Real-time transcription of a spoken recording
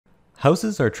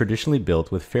Houses are traditionally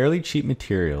built with fairly cheap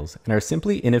materials and are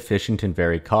simply inefficient and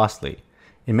very costly.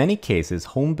 In many cases,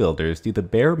 home builders do the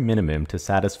bare minimum to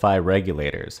satisfy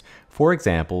regulators. For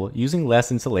example, using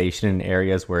less insulation in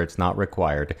areas where it's not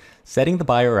required, setting the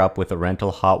buyer up with a rental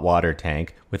hot water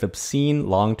tank with obscene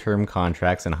long-term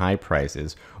contracts and high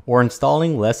prices, or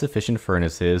installing less efficient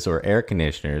furnaces or air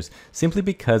conditioners simply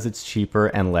because it's cheaper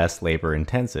and less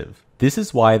labor-intensive. This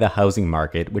is why the housing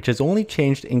market, which has only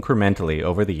changed incrementally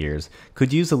over the years,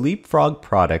 could use a leapfrog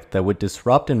product that would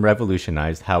disrupt and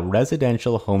revolutionize how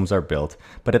residential homes are built,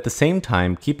 but at the same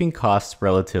time keeping costs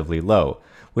relatively low.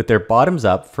 With their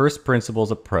bottoms-up, first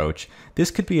principles approach, this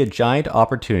could be a giant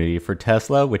opportunity for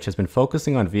Tesla, which has been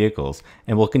focusing on vehicles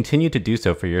and will continue to do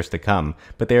so for years to come,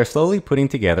 but they are slowly putting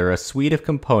together a suite of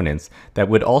components that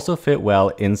would also fit well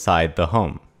inside the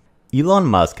home. Elon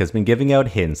Musk has been giving out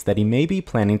hints that he may be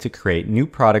planning to create new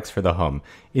products for the home.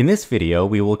 In this video,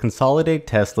 we will consolidate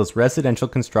Tesla's residential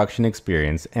construction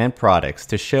experience and products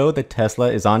to show that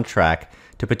Tesla is on track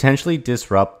to potentially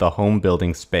disrupt the home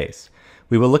building space.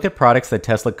 We will look at products that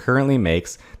Tesla currently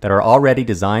makes that are already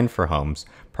designed for homes,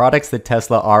 products that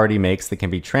Tesla already makes that can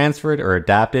be transferred or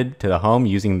adapted to the home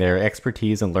using their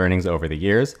expertise and learnings over the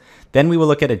years. Then we will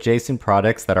look at adjacent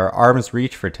products that are arm's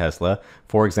reach for Tesla,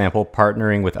 for example,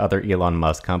 partnering with other Elon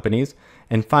Musk companies.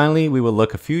 And finally, we will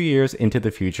look a few years into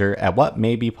the future at what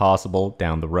may be possible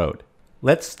down the road.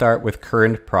 Let's start with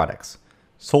current products.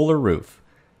 Solar roof.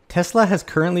 Tesla has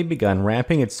currently begun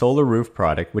ramping its solar roof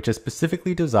product, which is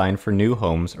specifically designed for new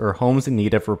homes or homes in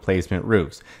need of replacement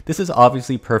roofs. This is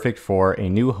obviously perfect for a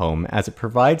new home as it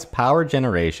provides power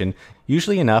generation,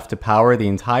 usually enough to power the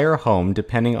entire home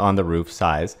depending on the roof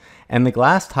size, and the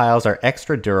glass tiles are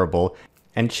extra durable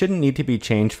and shouldn't need to be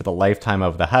changed for the lifetime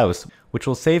of the house, which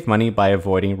will save money by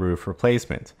avoiding roof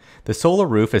replacement. The solar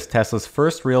roof is Tesla's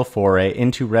first real foray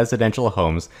into residential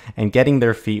homes and getting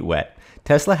their feet wet.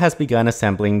 Tesla has begun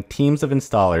assembling teams of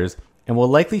installers and will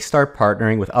likely start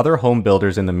partnering with other home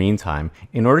builders in the meantime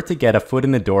in order to get a foot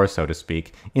in the door, so to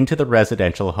speak, into the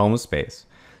residential home space.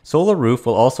 Solar roof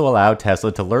will also allow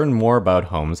Tesla to learn more about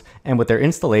homes, and with their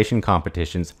installation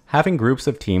competitions, having groups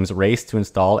of teams race to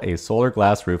install a solar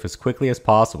glass roof as quickly as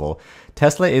possible,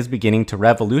 Tesla is beginning to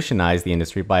revolutionize the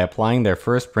industry by applying their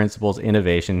first principles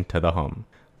innovation to the home.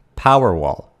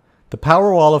 Powerwall. The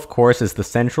Powerwall, of course, is the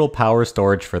central power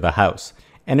storage for the house.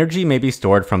 Energy may be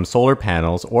stored from solar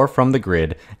panels or from the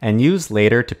grid and used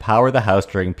later to power the house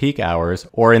during peak hours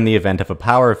or in the event of a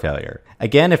power failure.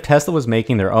 Again, if Tesla was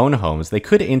making their own homes, they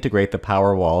could integrate the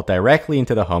Powerwall directly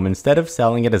into the home instead of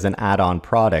selling it as an add-on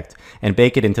product and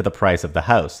bake it into the price of the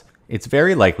house. It's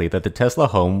very likely that the Tesla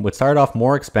home would start off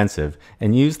more expensive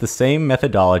and use the same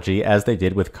methodology as they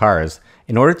did with cars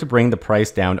in order to bring the price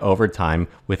down over time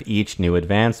with each new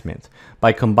advancement.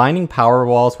 By combining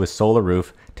Powerwalls with solar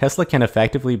roof, Tesla can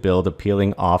effectively build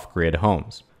appealing off-grid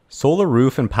homes. Solar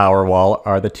roof and Powerwall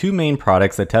are the two main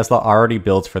products that Tesla already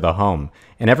builds for the home,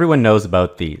 and everyone knows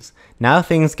about these. Now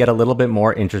things get a little bit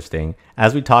more interesting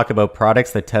as we talk about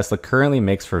products that Tesla currently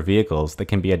makes for vehicles that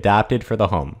can be adapted for the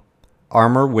home.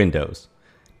 Armor windows.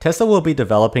 Tesla will be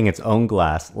developing its own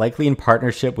glass, likely in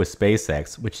partnership with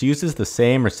SpaceX, which uses the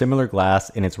same or similar glass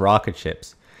in its rocket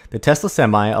ships. The Tesla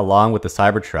Semi, along with the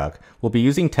Cybertruck, will be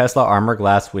using Tesla armor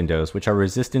glass windows which are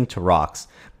resistant to rocks,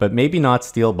 but maybe not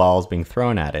steel balls being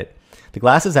thrown at it. The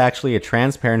glass is actually a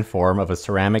transparent form of a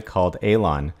ceramic called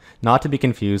Elon, not to be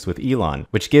confused with Elon,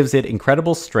 which gives it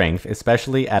incredible strength,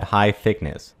 especially at high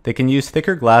thickness. They can use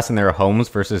thicker glass in their homes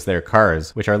versus their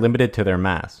cars, which are limited to their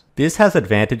mass. This has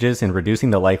advantages in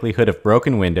reducing the likelihood of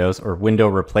broken windows or window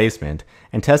replacement,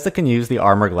 and Tesla can use the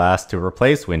armor glass to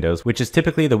replace windows, which is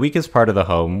typically the weakest part of the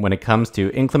home when it comes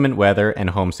to inclement weather and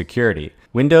home security.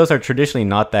 Windows are traditionally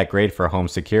not that great for home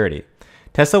security.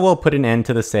 Tesla will put an end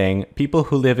to the saying, people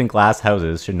who live in glass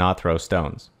houses should not throw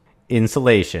stones.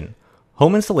 Insulation.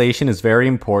 Home insulation is very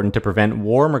important to prevent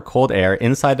warm or cold air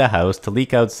inside the house to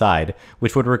leak outside,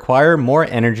 which would require more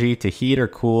energy to heat or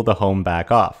cool the home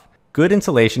back off. Good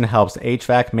insulation helps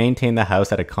HVAC maintain the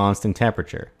house at a constant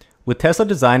temperature. With Tesla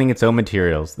designing its own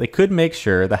materials, they could make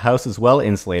sure the house is well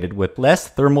insulated with less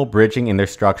thermal bridging in their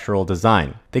structural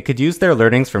design. They could use their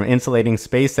learnings from insulating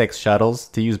SpaceX shuttles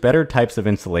to use better types of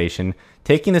insulation.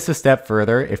 Taking this a step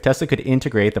further, if Tesla could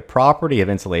integrate the property of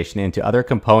insulation into other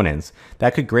components,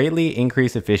 that could greatly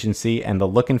increase efficiency and the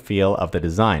look and feel of the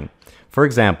design. For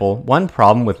example, one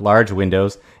problem with large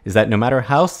windows is that no matter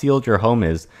how sealed your home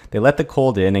is, they let the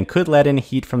cold in and could let in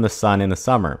heat from the sun in the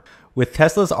summer. With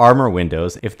Tesla's armor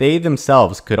windows, if they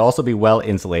themselves could also be well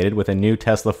insulated with a new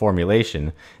Tesla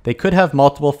formulation, they could have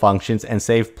multiple functions and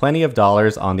save plenty of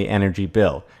dollars on the energy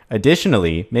bill.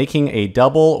 Additionally, making a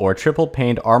double or triple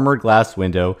paned armored glass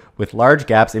window with large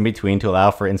gaps in between to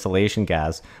allow for insulation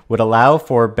gas would allow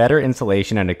for better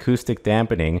insulation and acoustic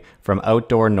dampening from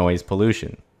outdoor noise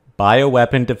pollution.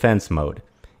 Bioweapon defense mode.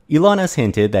 Elon has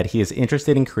hinted that he is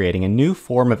interested in creating a new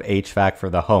form of HVAC for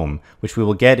the home, which we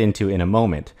will get into in a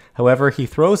moment. However, he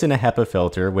throws in a HEPA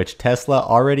filter, which Tesla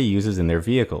already uses in their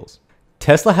vehicles.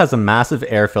 Tesla has a massive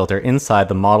air filter inside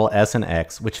the Model S and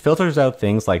X, which filters out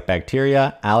things like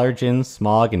bacteria, allergens,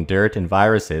 smog, and dirt and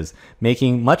viruses,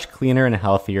 making much cleaner and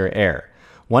healthier air.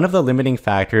 One of the limiting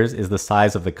factors is the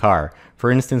size of the car.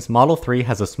 For instance, Model 3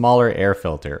 has a smaller air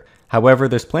filter. However,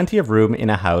 there's plenty of room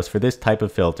in a house for this type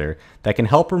of filter that can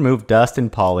help remove dust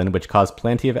and pollen, which cause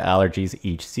plenty of allergies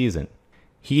each season.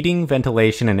 Heating,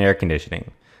 ventilation, and air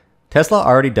conditioning. Tesla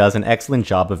already does an excellent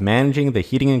job of managing the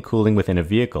heating and cooling within a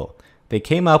vehicle. They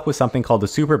came up with something called the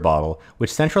Super Bottle,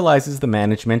 which centralizes the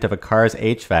management of a car's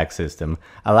HVAC system,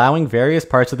 allowing various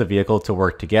parts of the vehicle to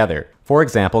work together. For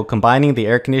example, combining the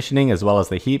air conditioning as well as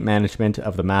the heat management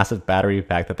of the massive battery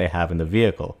pack that they have in the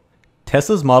vehicle.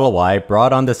 Tesla's Model Y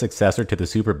brought on the successor to the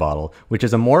Super Bottle, which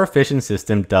is a more efficient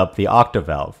system dubbed the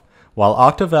Octavalve. While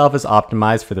Octavalve is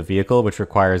optimized for the vehicle, which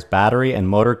requires battery and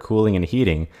motor cooling and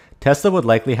heating, Tesla would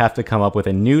likely have to come up with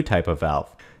a new type of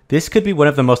valve. This could be one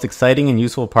of the most exciting and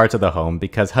useful parts of the home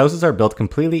because houses are built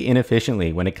completely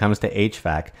inefficiently when it comes to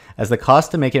HVAC, as the costs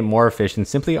to make it more efficient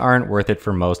simply aren't worth it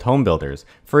for most home builders.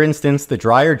 For instance, the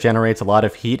dryer generates a lot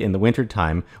of heat in the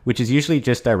wintertime, which is usually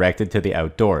just directed to the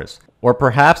outdoors. Or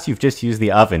perhaps you've just used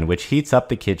the oven, which heats up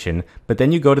the kitchen, but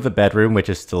then you go to the bedroom, which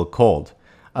is still cold.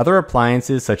 Other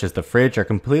appliances, such as the fridge, are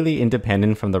completely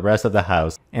independent from the rest of the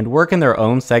house and work in their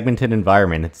own segmented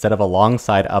environment instead of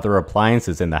alongside other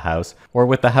appliances in the house or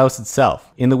with the house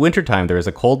itself. In the wintertime, there is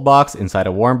a cold box inside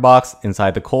a warm box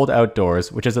inside the cold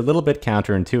outdoors, which is a little bit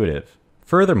counterintuitive.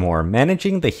 Furthermore,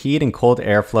 managing the heat and cold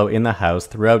airflow in the house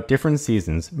throughout different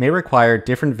seasons may require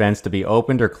different vents to be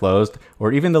opened or closed,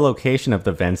 or even the location of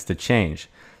the vents to change.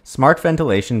 Smart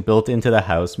ventilation built into the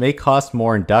house may cost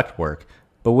more in ductwork,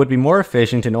 but would be more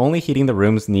efficient in only heating the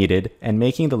rooms needed and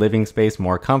making the living space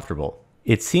more comfortable.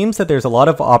 It seems that there's a lot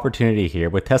of opportunity here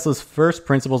with Tesla's first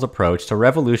principles approach to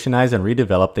revolutionize and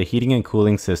redevelop the heating and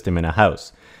cooling system in a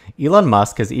house. Elon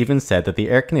Musk has even said that the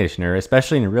air conditioner,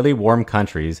 especially in really warm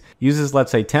countries, uses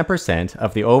let's say 10%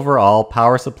 of the overall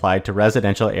power supplied to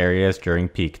residential areas during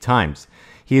peak times.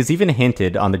 He has even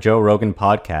hinted on the Joe Rogan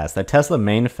podcast that Tesla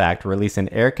may in fact release an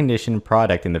air-conditioned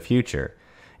product in the future.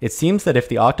 It seems that if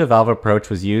the Octavalve approach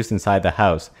was used inside the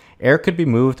house, air could be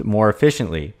moved more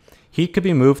efficiently. Heat could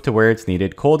be moved to where it's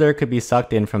needed, cold air could be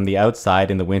sucked in from the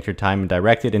outside in the wintertime and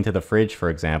directed into the fridge,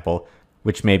 for example,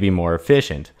 which may be more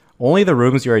efficient. Only the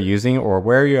rooms you are using or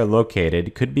where you are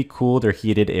located could be cooled or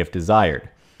heated if desired.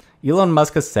 Elon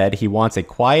Musk has said he wants a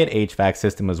quiet HVAC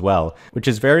system as well, which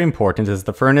is very important as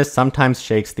the furnace sometimes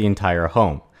shakes the entire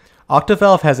home.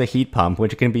 Octavalve has a heat pump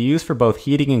which can be used for both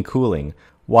heating and cooling.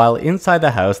 While inside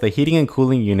the house, the heating and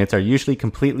cooling units are usually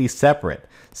completely separate.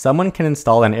 Someone can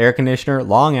install an air conditioner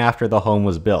long after the home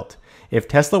was built. If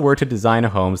Tesla were to design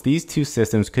homes, these two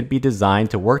systems could be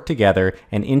designed to work together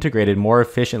and integrated more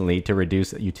efficiently to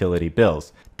reduce utility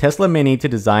bills. Tesla may need to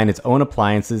design its own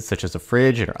appliances such as a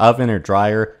fridge or oven or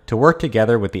dryer to work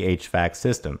together with the HVAC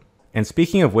system. And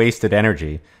speaking of wasted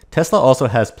energy, Tesla also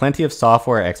has plenty of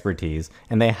software expertise,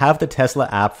 and they have the Tesla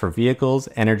app for vehicles,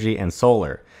 energy, and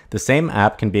solar. The same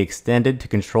app can be extended to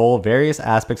control various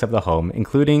aspects of the home,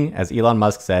 including, as Elon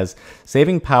Musk says,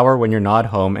 saving power when you're not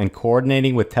home and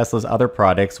coordinating with Tesla's other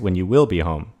products when you will be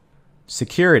home.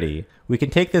 Security. We can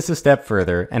take this a step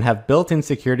further and have built-in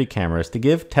security cameras to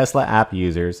give Tesla app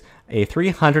users a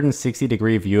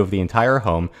 360-degree view of the entire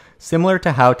home, similar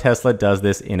to how Tesla does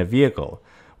this in a vehicle.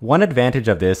 One advantage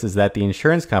of this is that the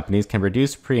insurance companies can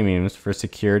reduce premiums for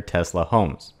secured Tesla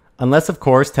homes. Unless, of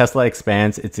course, Tesla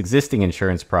expands its existing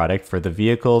insurance product for the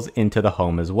vehicles into the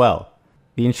home as well.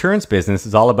 The insurance business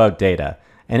is all about data,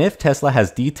 and if Tesla has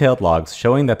detailed logs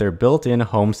showing that their built-in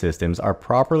home systems are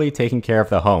properly taking care of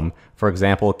the home, for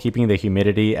example, keeping the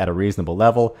humidity at a reasonable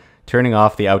level, turning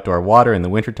off the outdoor water in the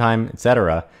wintertime,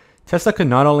 etc., Tesla could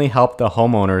not only help the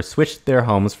homeowner switch their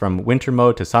homes from winter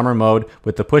mode to summer mode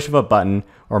with the push of a button,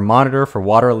 or monitor for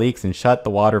water leaks and shut the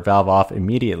water valve off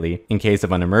immediately in case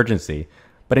of an emergency,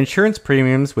 but insurance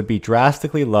premiums would be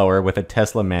drastically lower with a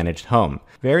Tesla-managed home,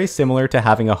 very similar to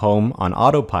having a home on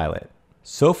autopilot.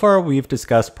 So far, we've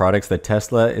discussed products that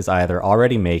Tesla is either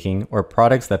already making or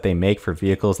products that they make for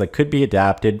vehicles that could be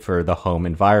adapted for the home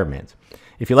environment.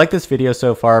 If you like this video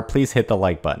so far, please hit the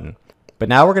like button. But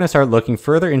now we're going to start looking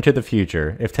further into the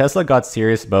future if Tesla got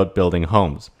serious about building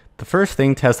homes. The first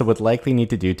thing Tesla would likely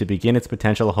need to do to begin its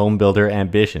potential home builder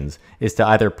ambitions is to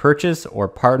either purchase or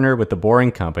partner with the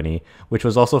Boring Company, which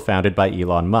was also founded by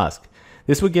Elon Musk.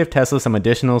 This would give Tesla some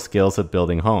additional skills of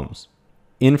building homes.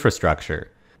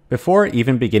 Infrastructure. Before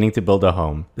even beginning to build a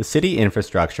home, the city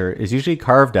infrastructure is usually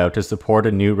carved out to support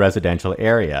a new residential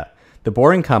area. The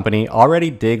Boring Company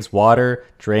already digs water,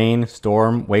 drain,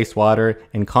 storm, wastewater,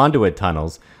 and conduit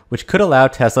tunnels, which could allow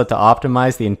Tesla to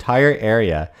optimize the entire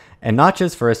area, and not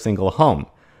just for a single home.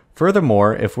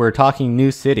 Furthermore, if we're talking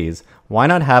new cities, why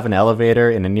not have an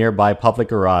elevator in a nearby public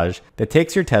garage that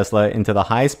takes your Tesla into the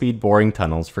high-speed boring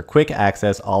tunnels for quick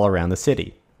access all around the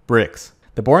city? Bricks.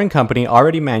 The Boring Company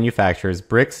already manufactures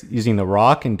bricks using the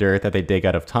rock and dirt that they dig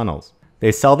out of tunnels.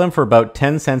 They sell them for about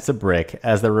 10 cents a brick.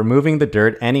 As they're removing the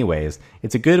dirt anyways,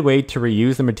 it's a good way to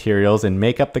reuse the materials and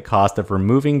make up the cost of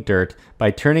removing dirt by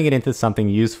turning it into something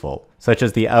useful, such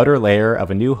as the outer layer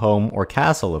of a new home or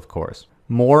castle, of course.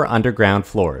 More underground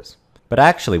floors. But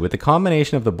actually, with the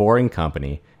combination of the Boring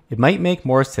Company, it might make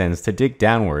more sense to dig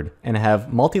downward and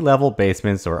have multi-level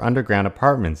basements or underground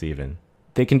apartments even.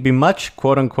 They can be much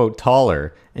quote-unquote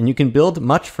taller, and you can build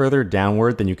much further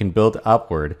downward than you can build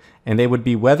upward, and they would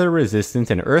be weather resistant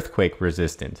and earthquake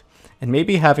resistant. And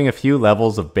maybe having a few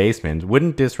levels of basement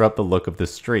wouldn't disrupt the look of the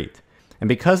street. And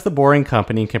because the Boring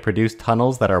Company can produce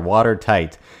tunnels that are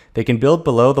watertight, they can build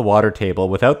below the water table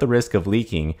without the risk of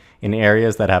leaking in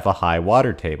areas that have a high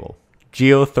water table.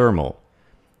 Geothermal.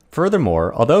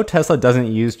 Furthermore, although Tesla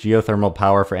doesn't use geothermal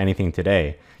power for anything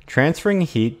today, transferring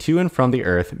heat to and from the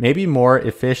earth may be more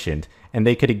efficient, and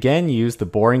they could again use the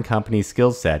Boring Company's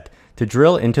skill set to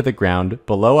drill into the ground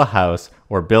below a house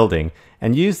or building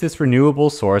and use this renewable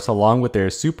source along with their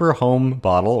super home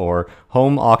bottle or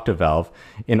home octavalve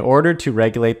in order to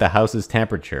regulate the house's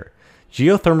temperature.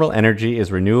 Geothermal energy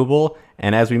is renewable,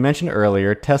 and as we mentioned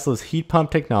earlier, Tesla's heat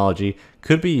pump technology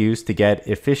could be used to get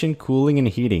efficient cooling and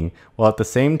heating while at the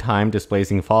same time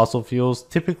displacing fossil fuels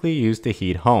typically used to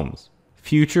heat homes.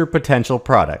 Future potential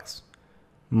products.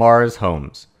 Mars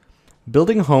homes.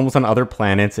 Building homes on other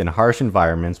planets in harsh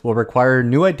environments will require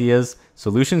new ideas,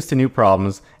 solutions to new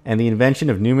problems, and the invention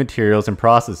of new materials and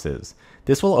processes.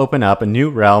 This will open up a new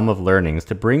realm of learnings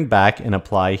to bring back and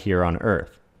apply here on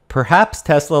Earth. Perhaps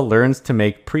Tesla learns to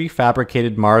make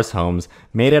prefabricated Mars homes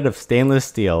made out of stainless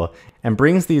steel and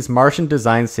brings these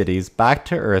Martian-designed cities back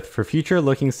to Earth for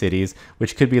future-looking cities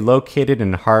which could be located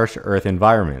in harsh Earth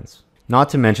environments. Not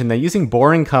to mention that using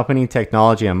Boring Company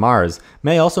technology on Mars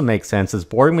may also make sense, as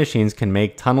boring machines can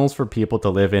make tunnels for people to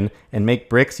live in and make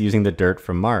bricks using the dirt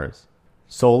from Mars.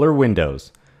 Solar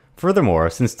windows. Furthermore,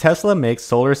 since Tesla makes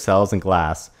solar cells and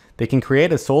glass, they can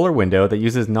create a solar window that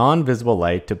uses non-visible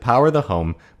light to power the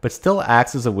home but still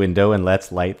acts as a window and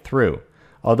lets light through.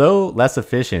 Although less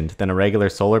efficient than a regular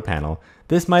solar panel,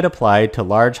 this might apply to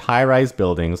large high-rise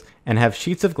buildings and have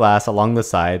sheets of glass along the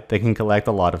side that can collect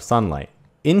a lot of sunlight.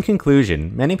 In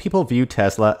conclusion, many people view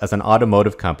Tesla as an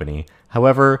automotive company.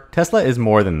 However, Tesla is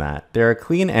more than that. They're a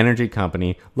clean energy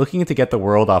company looking to get the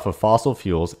world off of fossil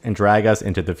fuels and drag us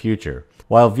into the future.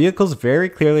 While vehicles very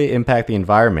clearly impact the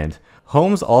environment,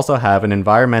 homes also have an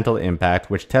environmental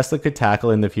impact which Tesla could tackle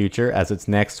in the future as its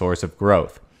next source of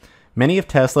growth. Many of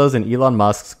Tesla's and Elon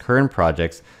Musk's current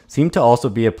projects seem to also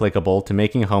be applicable to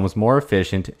making homes more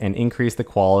efficient and increase the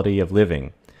quality of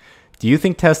living. Do you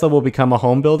think Tesla will become a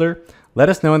home builder? Let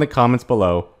us know in the comments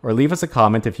below, or leave us a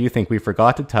comment if you think we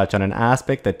forgot to touch on an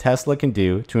aspect that Tesla can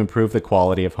do to improve the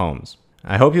quality of homes.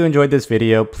 I hope you enjoyed this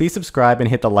video. Please subscribe and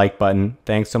hit the like button.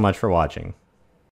 Thanks so much for watching.